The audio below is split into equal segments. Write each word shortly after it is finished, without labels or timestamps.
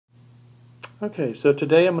Okay, so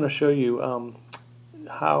today I'm going to show you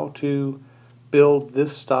how to build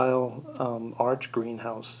this style arch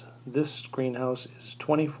greenhouse. This greenhouse is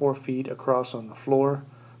 24 feet across on the floor,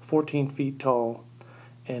 14 feet tall,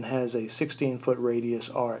 and has a 16-foot radius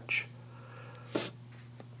arch.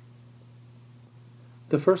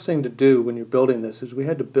 The first thing to do when you're building this is we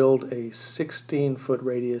had to build a 16-foot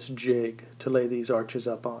radius jig to lay these arches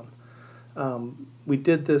up on. We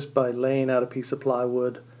did this by laying out a piece of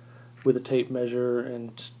plywood with a tape measure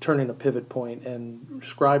and turning a pivot point and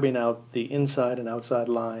scribing out the inside and outside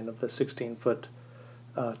line of the 16-foot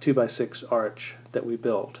 2x6 arch that we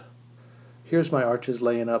built. Here's my arches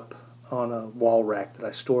laying up on a wall rack that I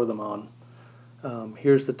store them on.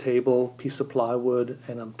 Here's the table, piece of plywood,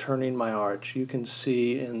 and I'm turning my arch. You can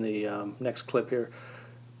see in the next clip here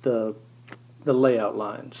the layout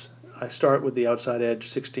lines. I start with the outside edge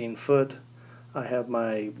 16 foot. I have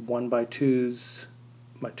my 1x2s,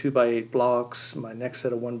 my 2x8 blocks, my next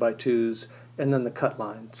set of 1x2s, and then the cut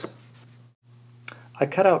lines. I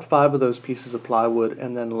cut out 5 of those pieces of plywood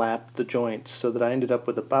and then lapped the joints so that I ended up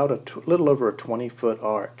with about a little over a 20-foot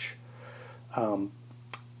arch. On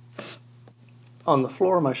the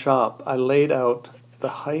floor of my shop, I laid out the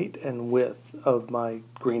height and width of my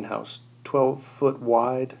greenhouse, 12 foot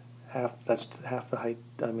wide, that's half the height,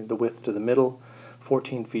 the width to the middle,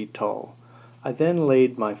 14 feet tall. I then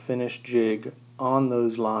laid my finished jig on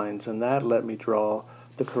those lines, and that let me draw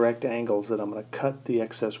the correct angles that I'm going to cut the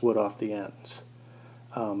excess wood off the ends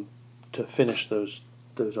to finish those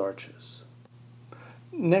arches.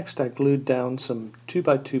 Next, I glued down some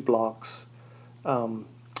 2x2 blocks on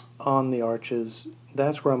the arches.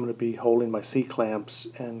 That's where I'm going to be holding my C-clamps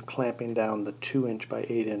and clamping down the 2" by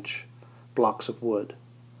 8" blocks of wood.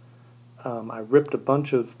 I ripped a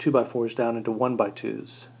bunch of 2x4s down into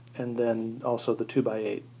 1x2s, and then also the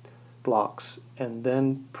 2x8 blocks, and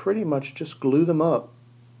then pretty much just glue them up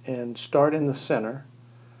and start in the center,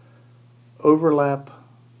 overlap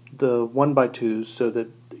the 1x2s so that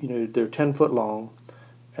they're 10 foot long,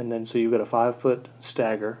 and then so you've got a 5-foot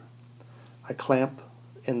stagger. I clamp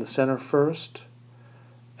in the center first,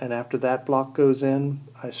 and after that block goes in,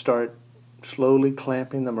 I start slowly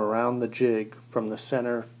clamping them around the jig from the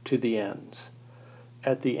center to the ends.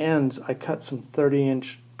 At the ends, I cut some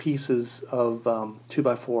 30" pieces of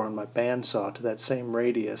 2x4 on my bandsaw to that same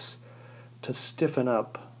radius to stiffen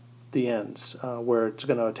up the ends where it's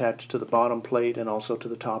going to attach to the bottom plate and also to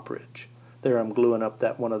the top ridge. There I'm gluing up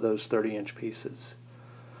that one of those 30" pieces.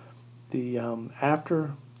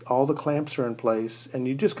 After all the clamps are in place, and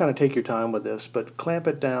you just kind of take your time with this, but clamp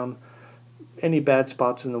it down. Any bad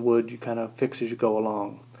spots in the wood you kind of fix as you go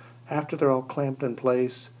along. After they're all clamped in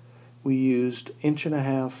place, we used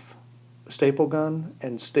 1.5" staple gun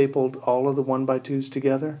and stapled all of the 1x2s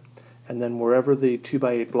together, and then wherever the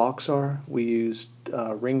 2x8 blocks are, we used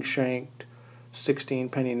ring shanked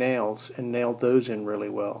 16-penny nails and nailed those in really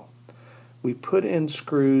well. We put in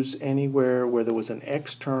screws anywhere where there was an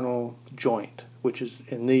external joint, which is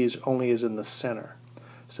in these only is in the center.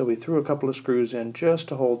 So we threw a couple of screws in just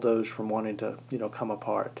to hold those from wanting to come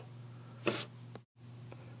apart.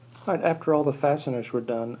 Alright, after all the fasteners were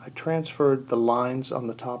done, I transferred the lines on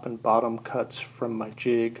the top and bottom cuts from my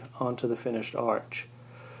jig onto the finished arch.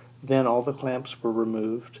 Then all the clamps were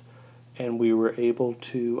removed, and we were able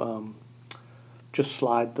to just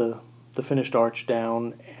slide the finished arch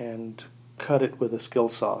down and cut it with a skill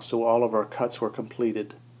saw, so all of our cuts were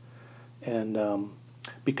completed. And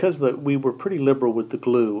because we were pretty liberal with the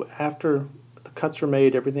glue, after the cuts were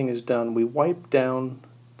made, everything is done, we wipe down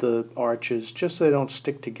the arches just so they don't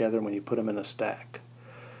stick together when you put them in a stack.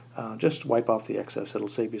 Just wipe off the excess, it'll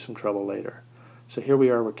save you some trouble later. So here we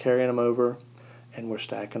are, we're carrying them over and we're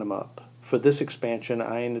stacking them up. For this expansion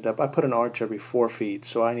I put an arch every 4 feet,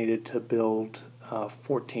 so I needed to build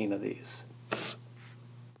 14 of these.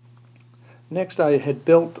 Next, I had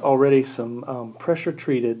built already some pressure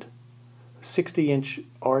treated 60"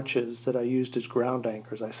 arches that I used as ground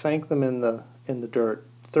anchors. I sank them in the dirt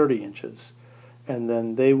 30 inches, and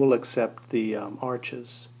then they will accept the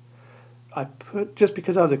arches. Just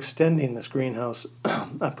because I was extending this greenhouse,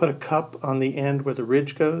 I put a cup on the end where the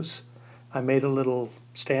ridge goes. I made a little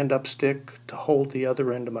stand-up stick to hold the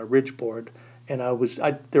other end of my ridge board, and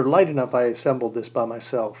they're light enough I assembled this by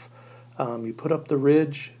myself. You put up the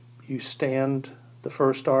ridge, you stand the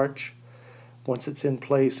first arch. Once it's in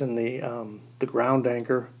place in the ground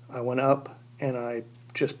anchor, I went up and I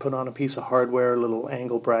just put on a piece of hardware, a little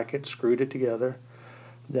angle bracket, screwed it together.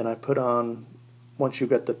 Then I put on, once you've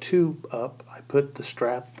got the tube up, I put the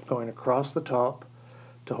strap going across the top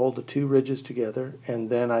to hold the two ridges together, and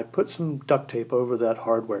then I put some duct tape over that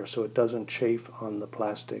hardware so it doesn't chafe on the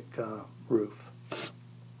plastic roof.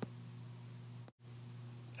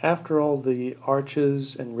 After all the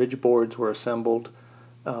arches and ridge boards were assembled,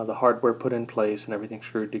 the hardware put in place and everything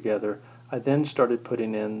screwed together, I then started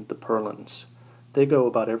putting in the purlins. They go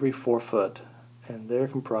about every 4 foot, and they're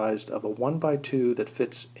comprised of a 1x2 that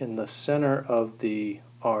fits in the center of the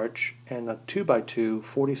arch and a 2x2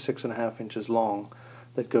 46.5 inches long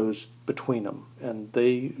that goes between them, and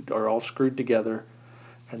they are all screwed together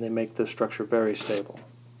and they make the structure very stable.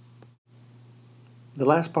 The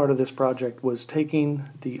last part of this project was taking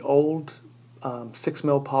the old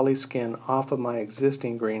 6mm poly skin off of my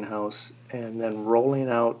existing greenhouse and then rolling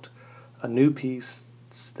out a new piece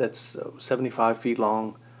that's 75 feet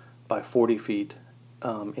long by 40 feet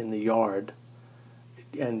in the yard.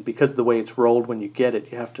 And because of the way it's rolled when you get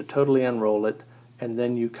it, you have to totally unroll it, and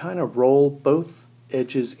then you kind of roll both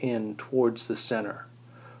edges in towards the center.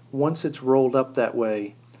 Once it's rolled up that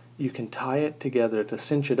way, you can tie it together to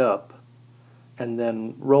cinch it up, and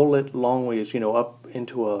then roll it long ways, up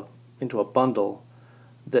into a bundle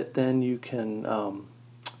that then you can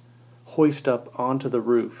hoist up onto the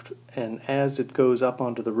roof. And as it goes up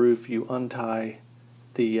onto the roof, you untie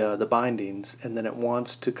the bindings, and then it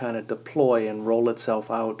wants to kind of deploy and roll itself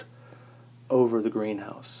out over the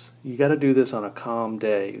greenhouse. You got to do this on a calm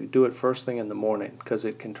day. You do it first thing in the morning because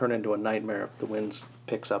it can turn into a nightmare if the wind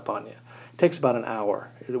picks up on you. It takes about an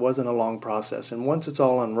hour. It wasn't a long process, and once it's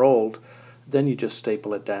all unrolled, then you just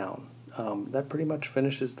staple it down. That pretty much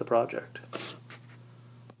finishes the project.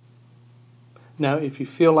 Now, if you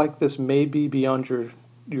feel like this may be beyond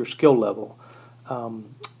your skill level,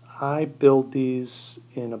 I build these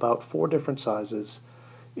in about 4 different sizes.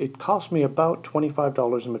 It cost me about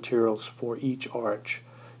 $25 in materials for each arch.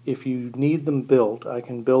 If you need them built, I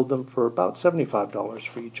can build them for about $75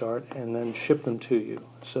 for each arch and then ship them to you.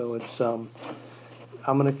 So it's I'm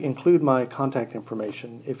going to include my contact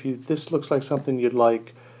information. If this looks like something you'd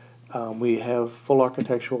like, we have full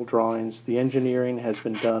architectural drawings. The engineering has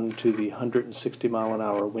been done to the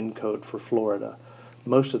 160-mile-an-hour wind code for Florida.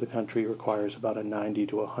 Most of the country requires about a 90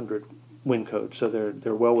 to 100 wind code, so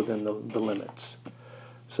they're well within the limits.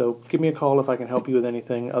 So give me a call if I can help you with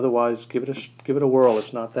anything. Otherwise, give it a whirl.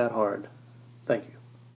 It's not that hard. Thank you.